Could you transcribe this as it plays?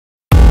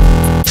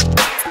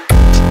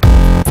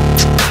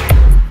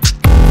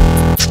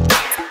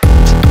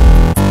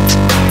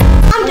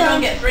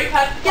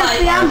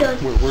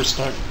we're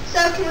starting.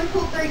 So can we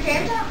pull 3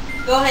 chairs out?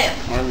 Go ahead.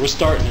 All right, we're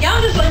starting. Y'all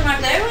just leave them right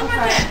there. Leave them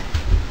right Okay. there.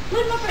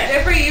 Leave them right there.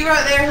 Jeffrey, you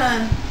right there,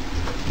 hun.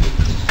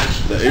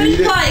 To Who's eat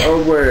it playing? or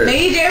wear it?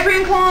 Me, Jeffrey,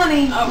 and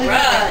Kwani. All Leave it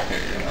right.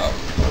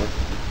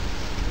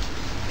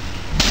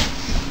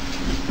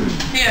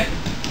 Here.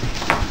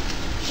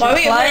 Why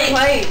we Plate.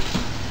 wait?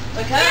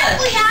 Because.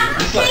 Jeffrey, I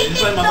don't take It's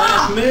this like my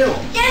last off. meal.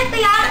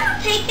 Jeffrey, I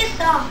don't take this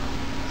off.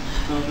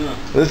 Oh, no.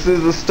 This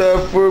is the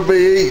stuff we'll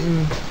be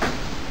eating.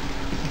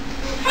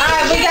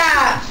 Alright, we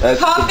got That's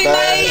coffee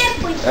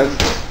bad. mate.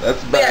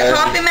 That's We got bad.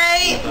 coffee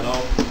mate. That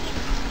all?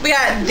 We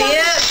got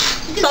dip,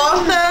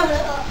 salsa,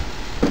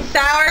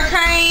 sour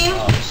cream,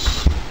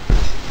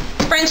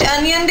 French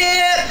onion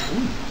dip,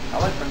 I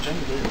like French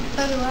onion dip.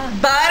 so do I. I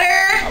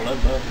Butter.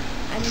 love butter.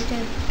 I do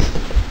too.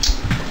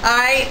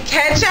 Alright,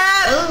 ketchup. I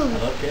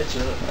love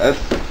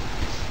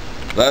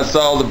ketchup. That's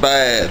all the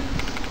bad.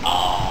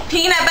 Oh,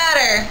 Peanut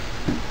butter.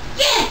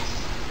 Yes.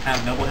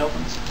 have noble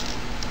helpings.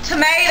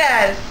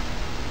 Tomatoes.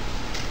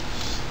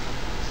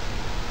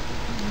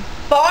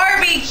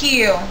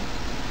 Barbecue.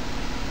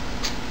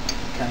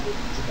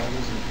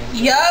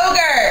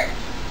 Yogurt.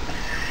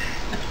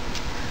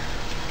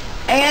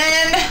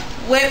 And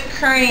whipped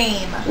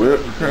cream.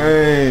 Whipped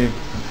cream.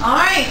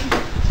 Alright.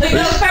 Who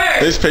goes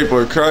first? These people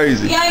are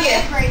crazy.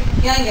 Youngest.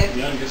 Youngest.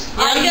 Youngest.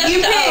 Youngest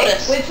You to pick.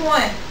 oldest. Which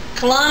one?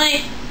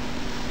 Kalani,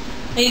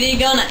 either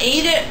gonna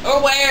eat it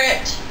or wear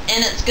it,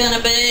 and it's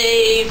gonna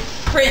be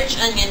French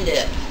onion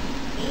dip.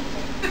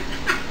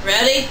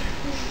 Ready?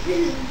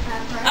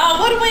 Oh,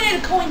 what do we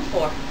need a coin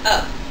for?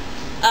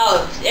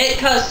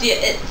 Because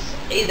it's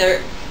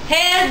either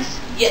heads,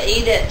 you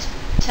eat it,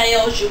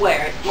 tails, you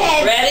wear it.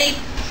 Heads. Ready?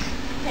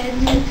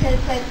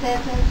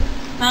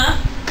 Huh?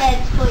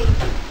 Heads, please.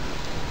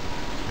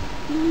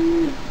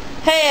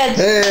 Heads.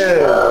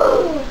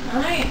 Yeah.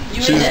 Alright.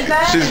 You She's, eat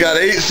it? she's got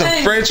to eat some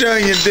French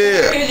onion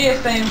dip. Here's your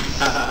spoon.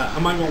 How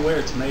am I going to wear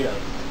a tomato?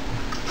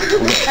 Oh,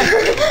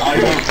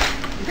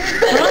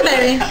 Come on,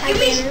 baby. Give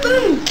me a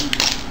spoon.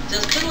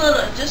 Just a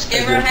little. Just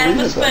give her half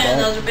a spoon.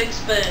 Those are big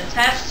spoons.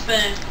 Half a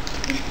spoon.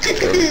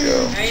 There we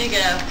go. There you go.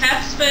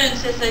 Half a spoon,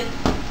 sissy.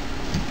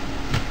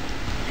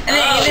 And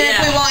then Oh, even if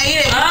yeah. we won't eat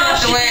it, we Oh, have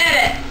to she wear did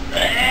it. it.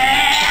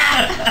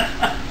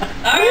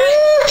 All right.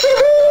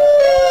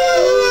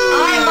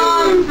 Alright,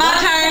 Mom. My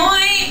turn.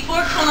 Point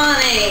for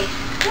Kalani.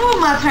 Oh,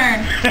 my turn.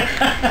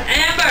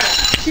 Amber.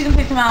 She's gonna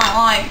pick them out I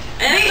don't like.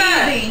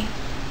 Amber. Be easy.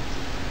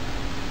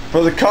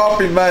 For the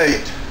coffee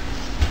mate.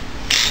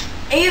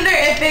 Either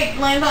if it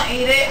lands on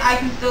eat it, I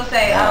can still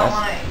say I don't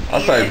want to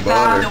I'll eat say it, so I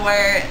have butter. to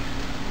wear it.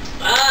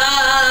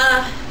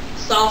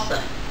 Salsa.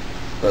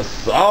 The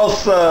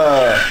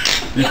salsa.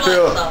 You like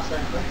feel? salsa?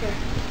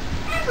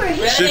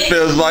 Ready? She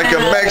feels like a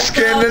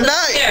Mexican Salsa.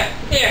 tonight.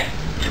 Here.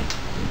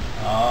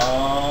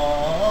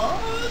 Oh,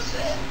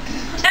 shit.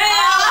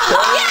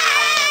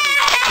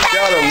 You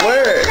gotta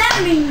wear it.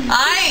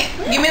 Alright,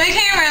 give me the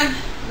camera.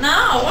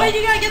 No, what do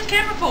you gotta get the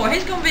camera for?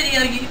 He's gonna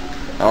video you.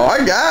 Oh,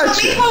 I got Let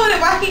me you. hold it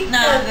while he No,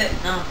 does it.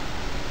 no.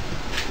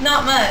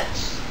 Not much.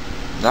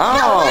 No.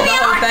 The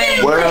whole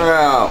thing. Wear it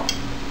out.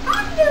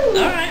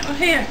 All right, well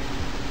here,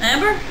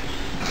 Amber,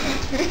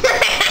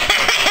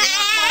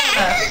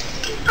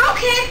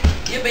 Okay.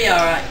 you'll be all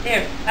right.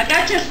 Here, I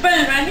got your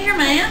spoon right here,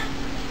 man.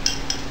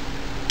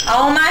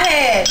 On my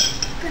head.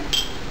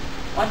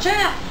 Watch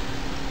out.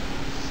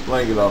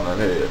 Sling it on that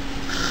head.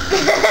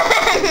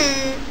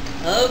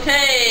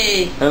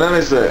 Okay, And let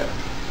me see it.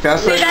 Can I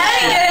see That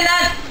it? ain't good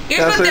enough. You're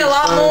Can I supposed to see do a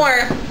lot the more.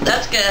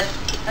 that's good.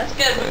 That's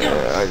good.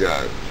 Yeah, I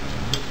got it.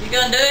 You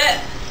gonna do it?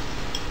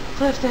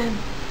 Clifton.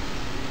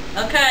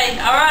 Okay.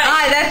 All right.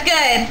 Alright, that's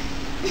good.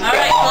 All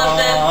right,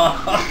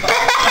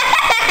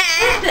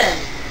 Clifton.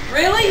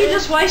 Really? You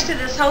just wasted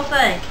this whole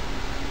thing.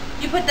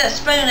 You put that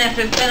spoon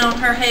after it's been on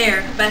her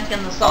hair back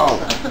in the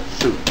salsa. Oh,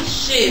 shoot.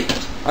 Shoot.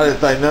 I didn't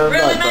think nothing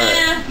Really, about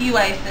that. man? You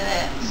wasted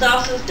it.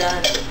 Salsa's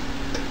done.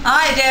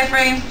 Alright,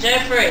 Jeffrey.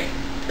 Jeffrey.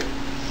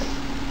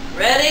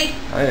 Ready?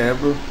 Hey,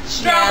 Amber.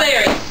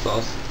 Strawberry.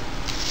 Sauce.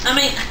 I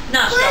mean,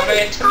 not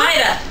strawberry,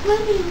 tomato.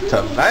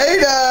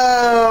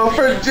 Tomato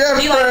for You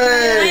Jeffrey. like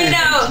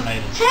tomato?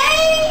 Tomatoes.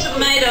 Hey!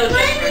 Tomato,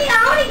 Jeffrey. I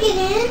want to get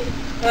in.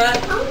 What?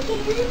 I want to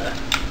get in.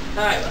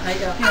 Alright, well, how you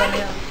go?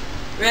 Okay.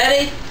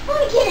 Ready? I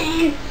want to get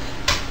in.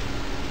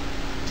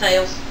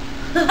 Tails.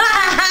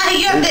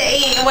 You have to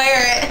eat and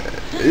wear it.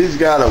 He's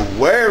gotta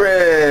wear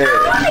it. I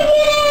want to get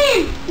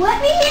in. Let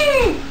me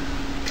in.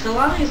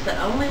 Kalani's the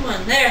only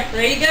one.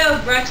 There you go,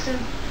 Braxton.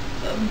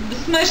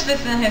 Smush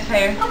this in his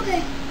hair.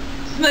 Okay.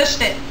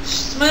 Smushed it.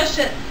 Smush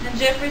it in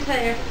Jeffrey's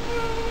hair.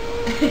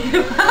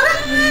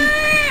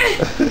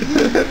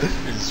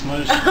 It's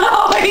smushed.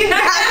 Oh, he's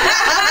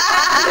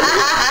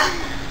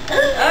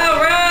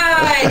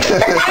Alright.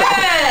 Good.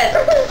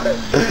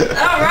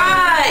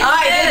 Alright.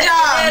 Alright, good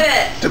job. Did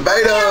it.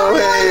 Tomato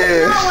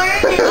head.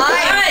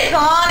 Alright,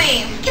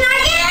 Connie. Can I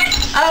get it?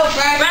 Oh,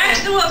 Braxton.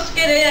 Braxton wants to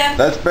get in.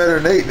 That's better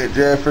than eating it,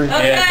 Jeffrey.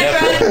 Okay, Yeah,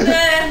 definitely.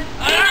 Braxton.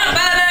 Peanut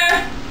butter.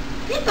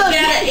 You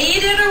gotta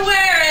eat it or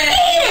wear it.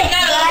 Here we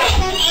go.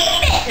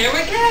 Here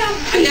we go.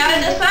 I got to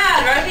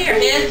decide right here.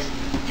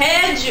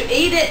 Heads, you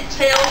eat it.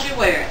 Tails, you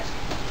wear it.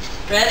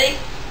 Ready?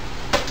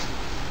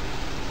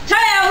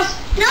 Tails!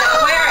 You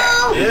gotta wear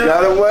it. You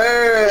gotta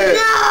wear it.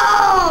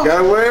 No!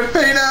 Gotta wear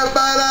peanut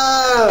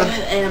butter.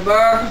 Good,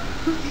 Amber.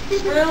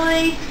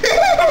 Really?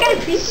 I got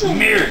a piece of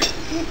Smear it.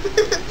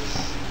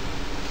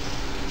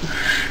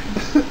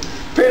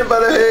 Peanut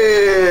butter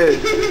head.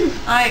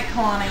 Alright,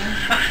 Connie.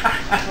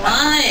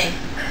 Lonnie.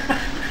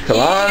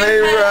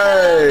 Kalani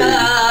Ray.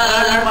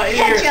 Under my ear.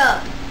 Ketchup.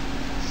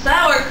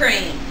 Sour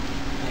cream.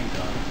 Thank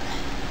God.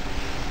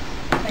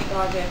 Thank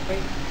God, Jeffrey.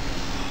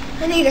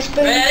 I need a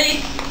spoon.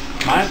 Ready?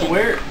 Might have to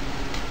wear it.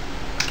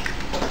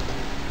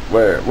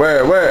 Wear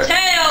it.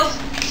 Tails.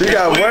 She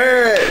gotta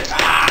wear it.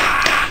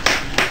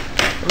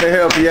 Let me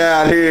help you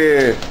out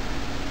here.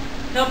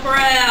 Help her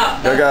out.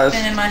 I got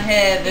Spinning my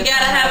head. You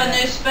gotta have a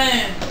new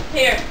spoon.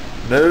 Here.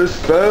 new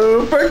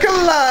spoon for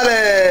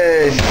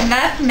Kalani. And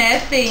that's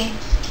messy.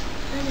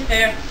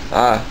 Here.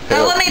 Ah,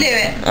 Oh, let me do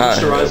it.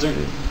 Moisturizer.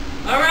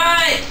 All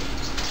right.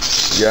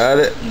 Got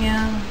it.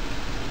 Yeah.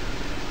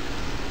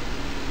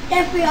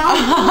 Jeffrey,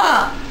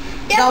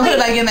 Don't put it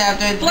back in there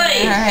after it's in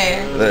Please. her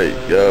hair. There you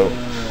go.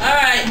 All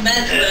right,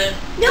 bed spoon.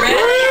 No.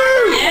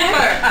 Ready?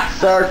 Amber.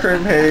 Sour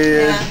cream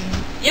head.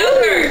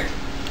 Yogurt.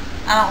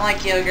 I don't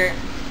like yogurt.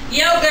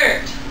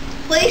 Yogurt.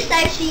 Please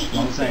say she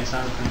Long eats thing, it.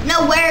 sour cream.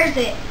 No, where's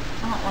it?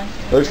 I don't like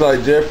yogurt. Looks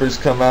like Jeffrey's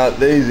come out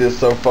the easiest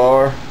so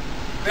far.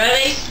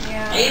 Ready?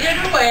 Yeah. Eat it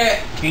or wear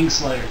it.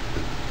 Kingslayer.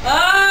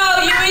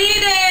 Oh, you eat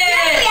it.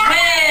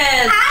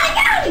 Head. I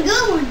got a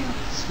good one.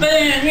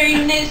 Spoon. Here,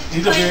 you need a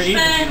He's over here clean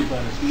eating spoon. peanut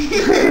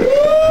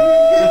butter.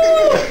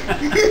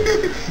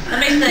 Let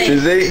me see.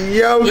 She's eating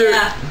yogurt.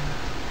 Yeah.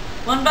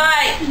 One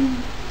bite.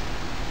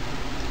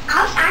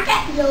 I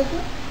got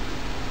yogurt.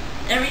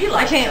 Ever you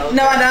like I can't. yogurt?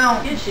 No, I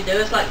don't. Yes, you do.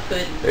 It's like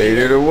pudding. Eat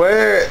it or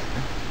wear it.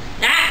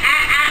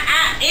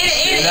 Eat it,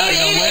 eat it, eat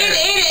it, eat it,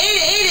 eat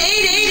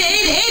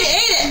it,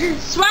 eat it.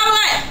 Swallow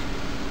it.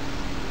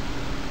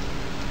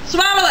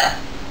 Swallow it.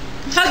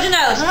 Hold your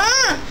nose.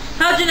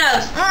 Hold your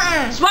nose.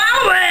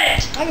 Swallow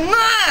it.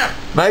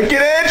 Make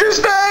it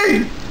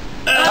interesting.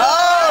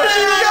 Oh,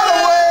 she's gotta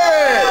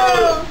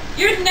wear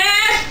You're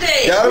nasty.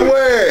 it. Gotta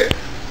wear it.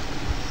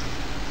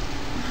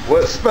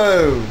 What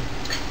spoon?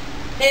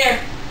 Here.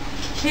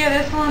 Here,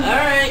 this one. All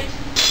right.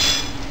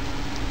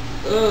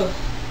 Ugh.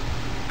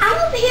 I'm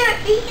over here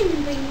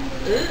eating things.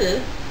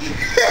 Ugh.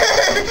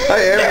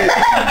 Hey,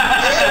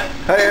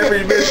 Amber,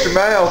 you missed your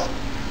mouth.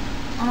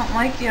 I don't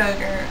like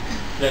yogurt.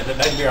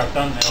 That'd be our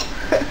thumbnail.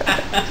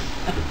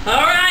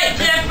 All right,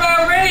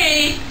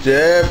 Jeffrey.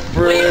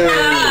 Jeffrey, We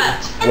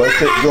got.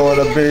 what's it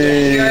gonna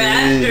be? You're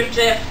after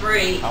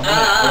Jeffrey. I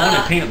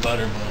wanted peanut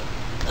butter, but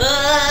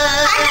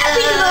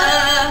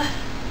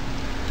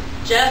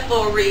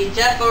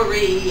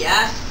Jeffrey,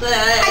 I say.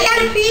 I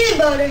got a peanut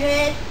butter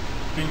head.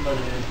 peanut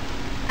butter head.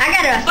 I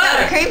got a Butter.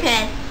 sour cream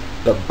head.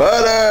 The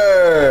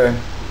butter.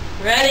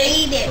 Ready?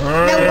 Eat it.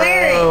 No,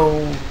 wear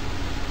it.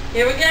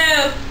 Here we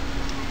go.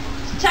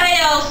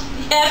 Tails.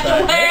 You have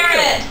to wear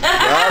it.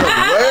 Gotta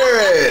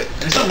wear it.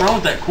 There's something wrong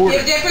with that quarter.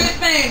 Give Jeffrey the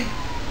spoon.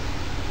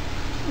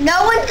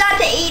 No one's got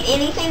to eat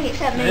anything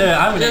except me. Yeah,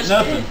 I would eat Just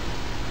nothing.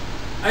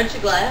 Aren't you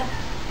glad?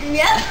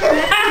 Yep.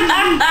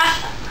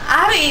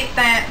 I'd eat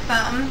that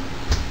something.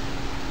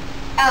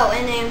 Oh,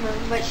 and Amber,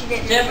 but she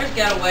didn't. Jeffrey's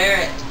got to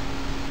wear it.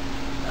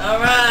 All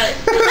right.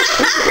 Put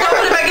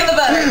it back in the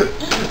butter.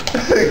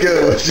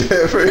 Good,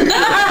 Jeffrey.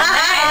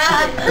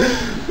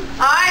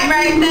 Alright,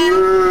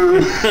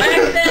 Brayton.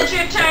 Brayton, it's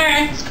your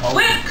turn. cold.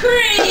 Whipped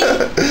cream.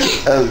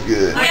 That was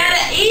good. You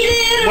gotta eat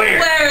it or Wear it.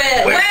 wear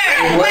it. Wear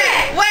it. Wear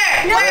it, wear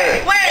it, wear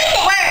it, wear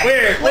it,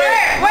 wear it, wear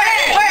it, wear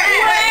it, wear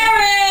it, wear it,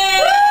 wear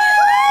it.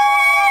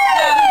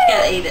 No, you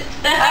gotta eat it.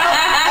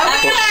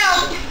 Open your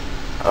mouth.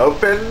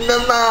 Open the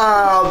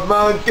mouth,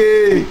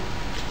 monkey.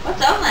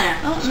 What's on there?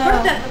 Oh, Just no.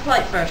 put that in the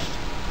plate first.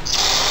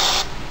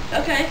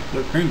 Okay.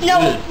 Whipped cream's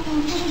No. good.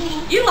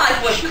 You like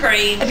whipped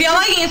cream. If you don't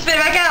like it, you spit it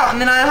back out, and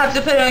then I'll have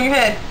to put it on your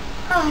head.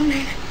 Oh,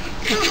 man.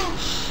 You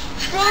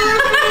want to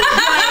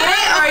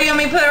eat it, or you want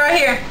me to put it right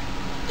here?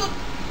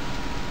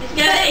 You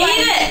gotta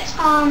eat it.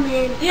 Oh,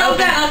 man. You don't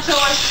got no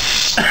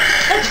choice.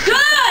 That's good,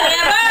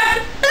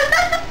 Amber.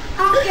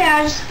 Okay,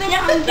 I'll just spit it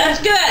on. That's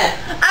good.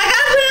 I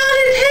gotta put it on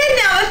his head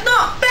now. That's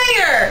not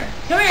fair.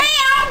 Come here. Hey,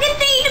 I don't get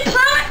to eat the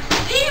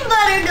peanut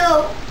butter,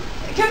 though.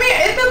 Come here.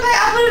 It's okay.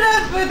 I'll put it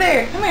up right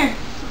there. Come here.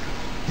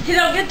 You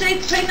don't get to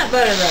eat the peanut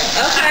butter though.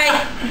 Okay.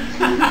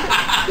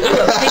 Ooh,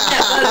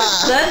 peanut butter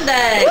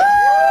sundae.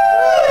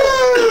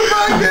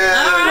 All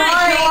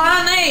right,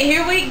 Kalani,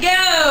 here we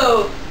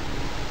go.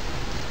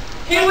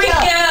 Here we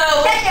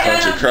go. It's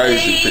Bunch of gonna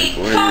crazy be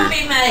people here.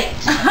 coffee mate.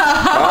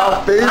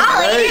 Coffee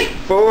I'll eat mate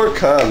for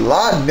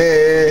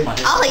Kalani. My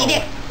head's I'll cold. eat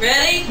it.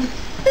 Ready?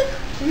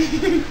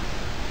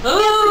 Ooh,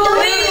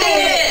 don't eat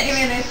eat Give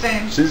me it. this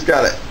thing. She's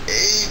gotta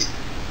eat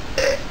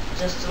it.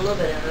 Just a little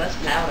bit of it. That's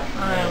powder.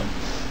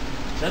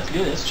 That's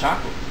good. It's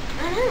chocolate.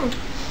 I know.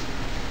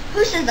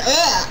 Who says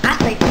ugh? I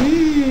say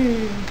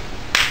mmm.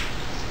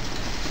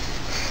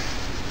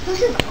 Who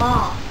says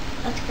aw?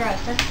 That's gross.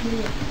 That's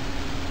weird.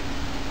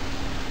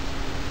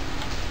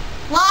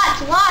 Lots.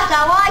 lots.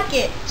 I like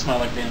it. Smell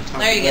like damn Taco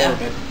There you go.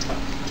 Bell,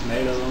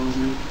 tomato on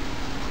it.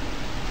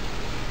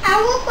 I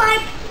look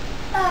like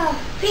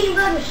peanut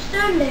butter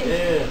sundae.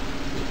 Yeah.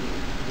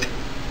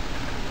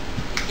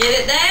 Get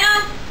it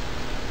down.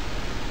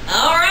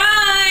 All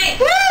right.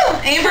 Woo!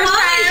 Amber's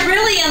Kalani's turn.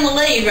 really in the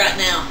lead right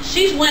now.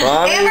 She's winning.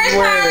 Kalani's Amber's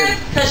winning.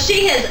 turn. Because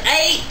she has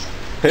ate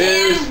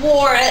Here's, and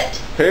wore it.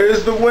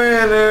 here's the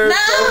winner No,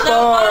 so So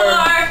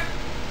far. far.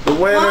 The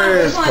winner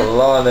is one.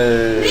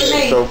 Kalani Me.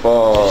 so She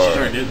far.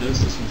 already did this.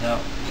 This one's out.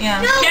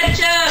 Yeah.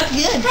 Ketchup.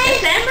 Good.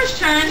 It's Amber's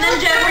turn,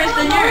 then Jeffrey's,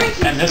 then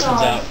yours. And this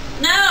one's out.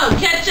 No,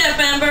 ketchup,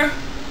 Amber.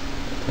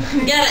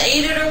 You gotta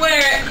eat it or wear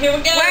it. Here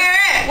we go. Wear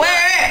it.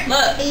 Wear it.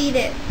 Look, Eat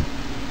it.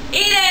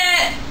 eat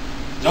it.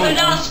 Put it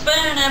on a spoon,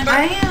 Amber.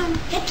 I am.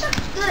 Ketchup's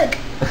good.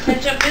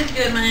 Ketchup is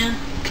good, man.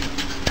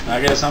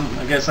 I guess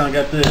I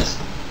got this.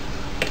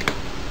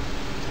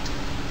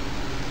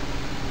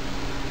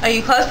 Are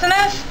you close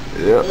enough?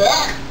 Yep.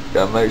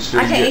 Gotta make sure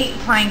I you can't get, eat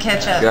plain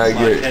ketchup. gotta Like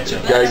get,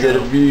 ketchup. gotta get a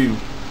view.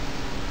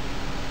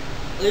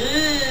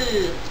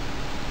 Ooh.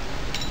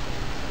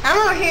 I'm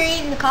over here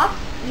eating the coffee.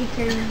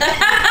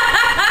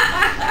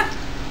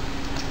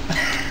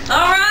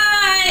 All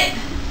right,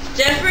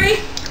 Jeffrey.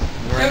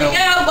 Here we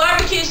go.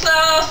 Barbecue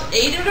sauce.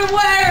 Eat it or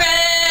wear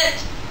it.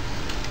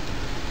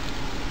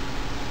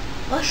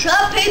 What's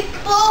up,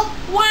 people?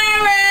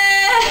 Wear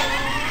it.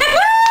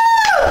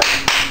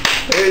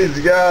 He's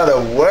gotta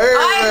wear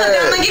Alright, so I'm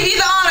it. gonna give you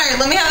the honor.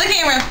 Let me have the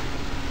camera.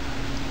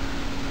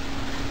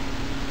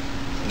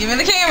 Give me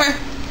the camera.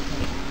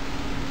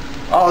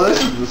 Oh,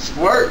 this is the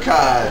squirt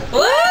kind.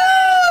 Woo!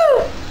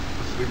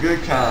 It's the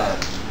good kind.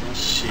 Oh,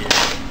 shit.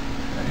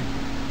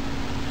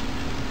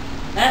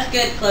 That's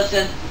good,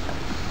 Clifton.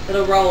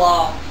 It'll roll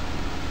off.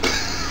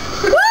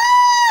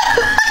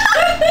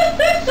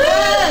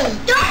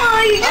 Don't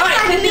worry, you All just right,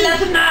 have Clifton, to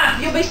that's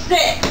enough. You'll be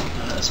sick.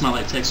 It smell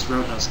like Texas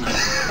Roadhouse now.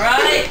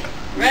 Right?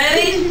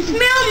 Ready?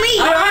 smell me.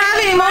 All I don't have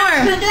any more.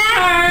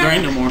 There Turn.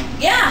 ain't no more.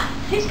 Yeah,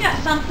 he's got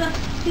something.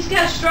 He's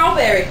got a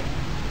strawberry.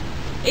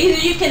 Either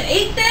you can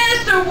eat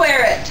this or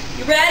wear it.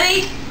 You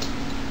ready?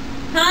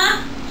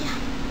 Huh?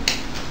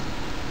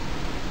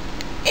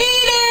 Eat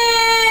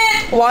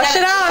it! Wash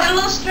it off. Got a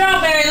little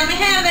strawberry. Let me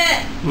have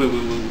it. Wait.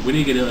 We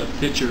need to get a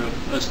picture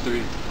of us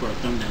three for our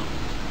thumbnail.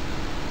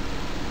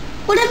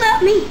 What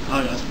about me?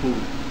 Oh, that's cool.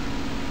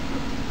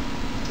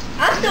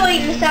 I'm still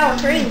eating the sour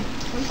cream.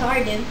 I'm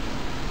sorry, dude.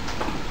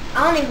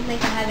 I don't even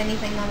think I have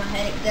anything on my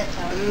head except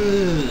sour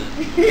cream.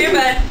 Here,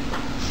 bud.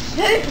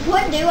 Dude,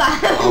 what do I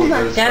have on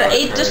my this Gotta sour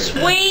eat the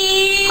cream.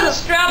 sweet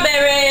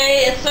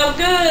strawberry. It's so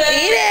good.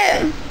 Eat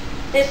it.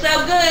 It's so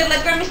good.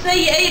 Let me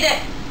see you eat it.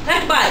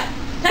 Take a bite.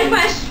 Take a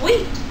bite. It's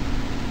sweet.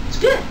 It's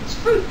good. It's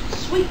fruit.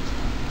 It's sweet.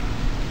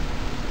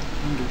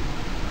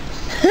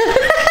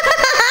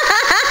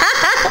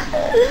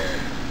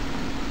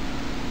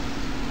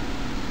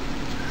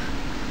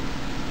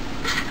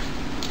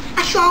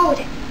 I swallowed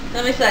it.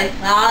 Let me see.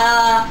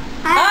 Oh,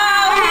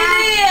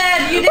 he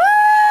did. You did.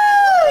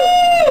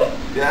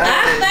 I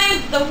Yeah.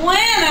 think the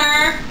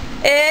winner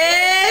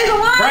It's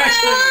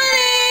Braxton.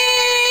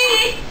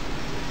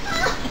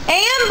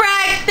 and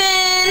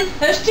Braxton.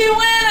 There's two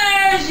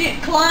winners,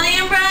 Kalani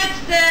and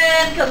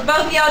Braxton, because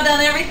both of y'all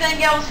done everything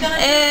y'all was gonna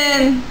do.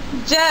 And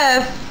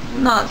Jeff,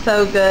 not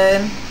so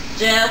good.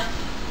 Jeff,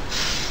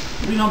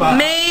 What do you know about?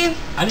 Me,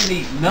 I didn't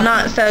eat nothing.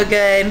 not so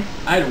good.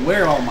 I had to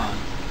wear all mine.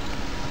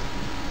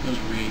 It was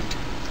rigged.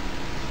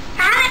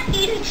 I'm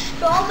eating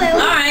strawberry. all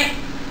right,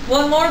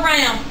 one more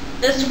round.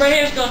 This right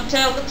here's gonna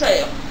tell the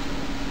tale.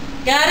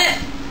 Got it?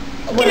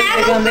 What Can are I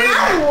they go? gonna do?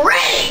 I'm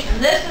ready.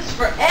 And this is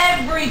for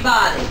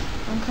everybody.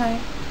 Okay.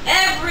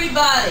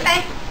 Everybody.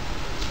 Okay.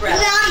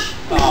 Relish.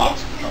 Oh.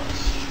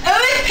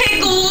 Oh, it's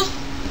pickles.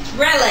 It's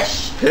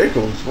relish.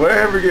 Pickles.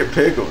 Wherever you get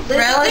pickles. This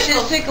Relish is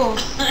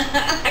pickles. pickles.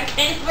 I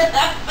can't put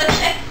up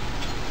with it.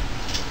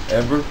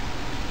 Amber.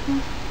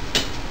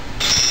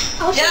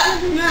 I was Yeah.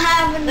 thinking of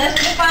having This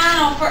is the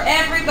final for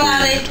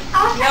everybody.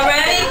 I was Y'all thinking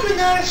ready? of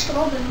another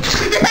strawberry.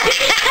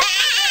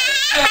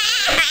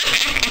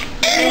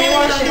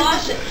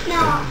 Wash it.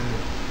 No.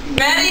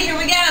 Ready? Here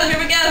we go. Here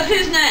we go.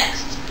 Who's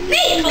next? Me,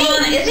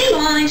 Kalani. It's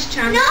Kalani's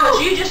turn. No.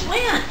 Because you just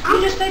went.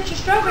 You just ate your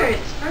strawberries.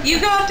 You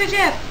go after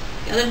Jeff.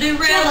 Gotta do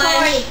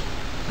relish.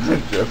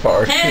 Strawberry. Jeff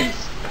Hardy. Heads.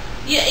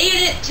 You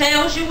eat it.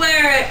 Tails, you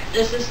wear it.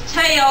 This is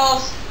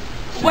tails.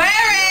 Wear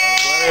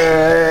it.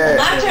 Yeah.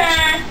 My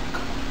turn.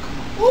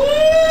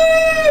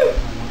 Woo!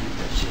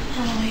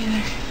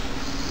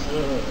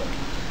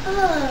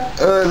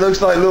 It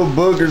looks like little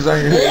boogers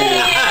on your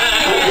head.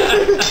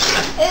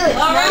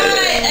 All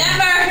right,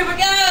 Amber, here we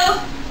go.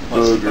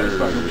 Boogers.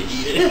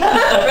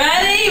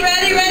 Ready?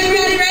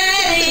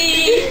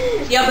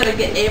 Y'all better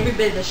get every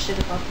bit of this shit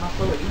up off my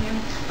floor. You hear me?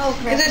 Oh,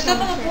 crap. Is there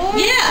stuff on the floor?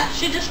 Yeah,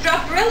 she just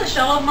dropped relish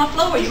all over my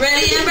floor. You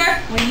ready,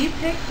 Amber? Well, you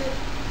picked it.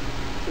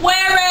 Wear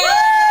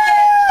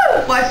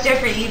it. Watch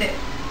Jeffrey eat it.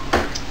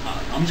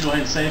 I'm just going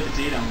to say if it's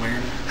eat, I'm wearing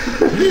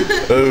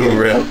it. Oh,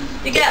 real.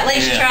 You got at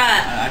least Yeah, try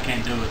it. I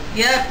can't do it.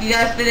 Yep, you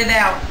gotta spit it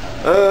out.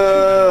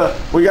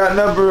 We got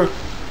number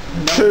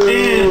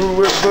 2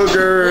 with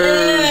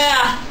boogers.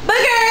 Yeah. But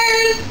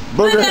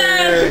Look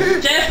at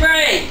him.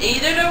 Jeffrey,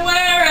 either to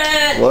wear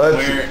it. What?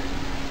 Wear it.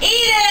 Eat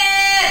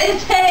it!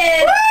 It's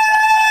his!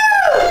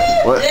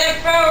 What?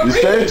 Jeffrey! You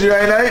said you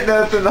ain't ate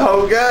nothing the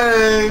whole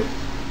game.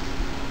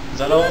 Is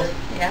that all?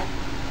 Yeah.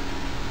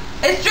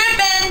 It's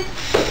dripping!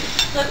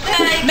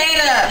 Okay. Man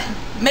up.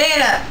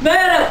 Man up.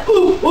 Man up!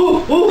 Ooh, ooh,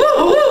 ooh, ooh,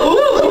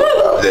 ooh, ooh,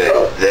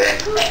 ooh.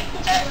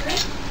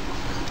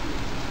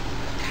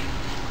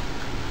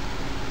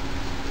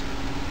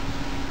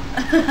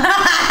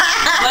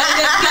 Let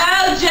it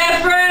go,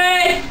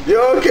 Jeffrey!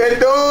 You can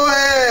do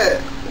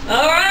it.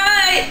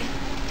 Alright!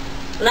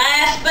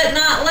 Last but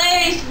not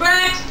least,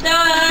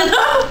 Braxton!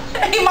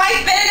 He might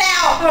spit it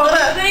out. Hold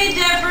Let up. me see,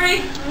 Jeffrey.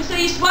 Let me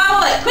see you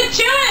swallow it. Quit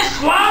chewing it!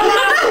 Swallow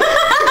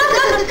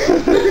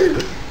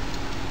it!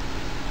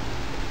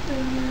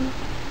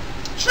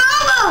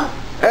 Swallow.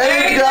 There you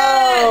Very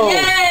go.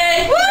 good.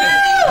 Yay!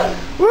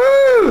 Woo!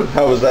 Woo!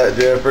 How was that,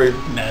 Jeffrey?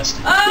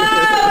 Nasty.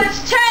 Oh,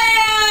 it's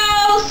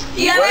tails!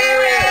 You Wear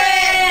wear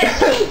it!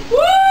 Woo!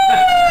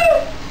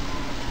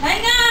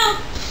 Hang on.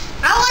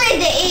 I wanted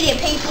to eat it,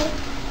 people.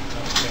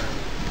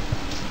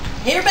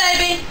 Here,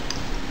 baby.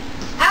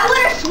 I would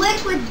have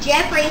switched with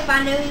Jeffrey if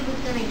I knew he was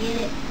gonna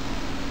get it.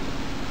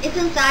 It's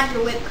inside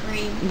your whipped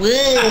cream.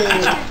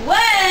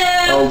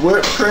 Well, A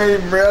whipped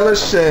cream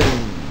relish and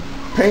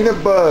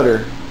peanut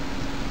butter.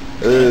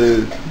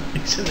 He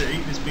said they're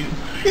eating his peanut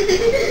butter.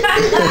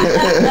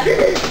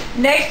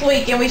 Next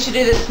weekend we should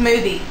do the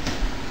smoothie.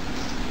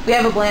 We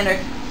have a blender.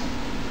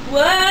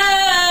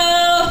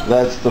 whoa!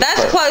 That's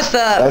Close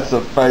up. That's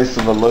the face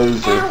of a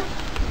loser.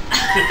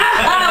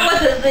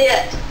 What is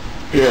it?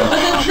 Yeah.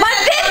 My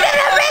dick's in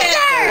the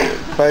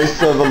picture.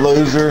 Face of a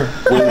loser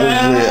with a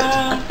zit.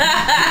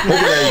 Look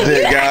at that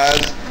zit,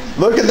 guys.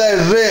 Look at that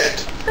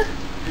zit.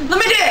 Let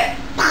me do it.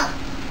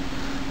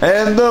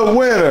 And the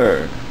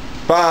winner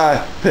by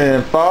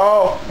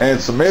pinfall and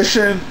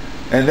submission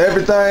and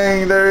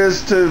everything there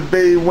is to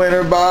be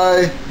winner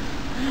by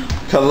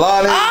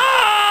Kalani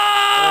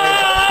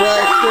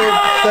Braxton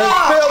that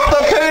spilled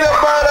the peanut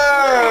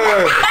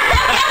butter.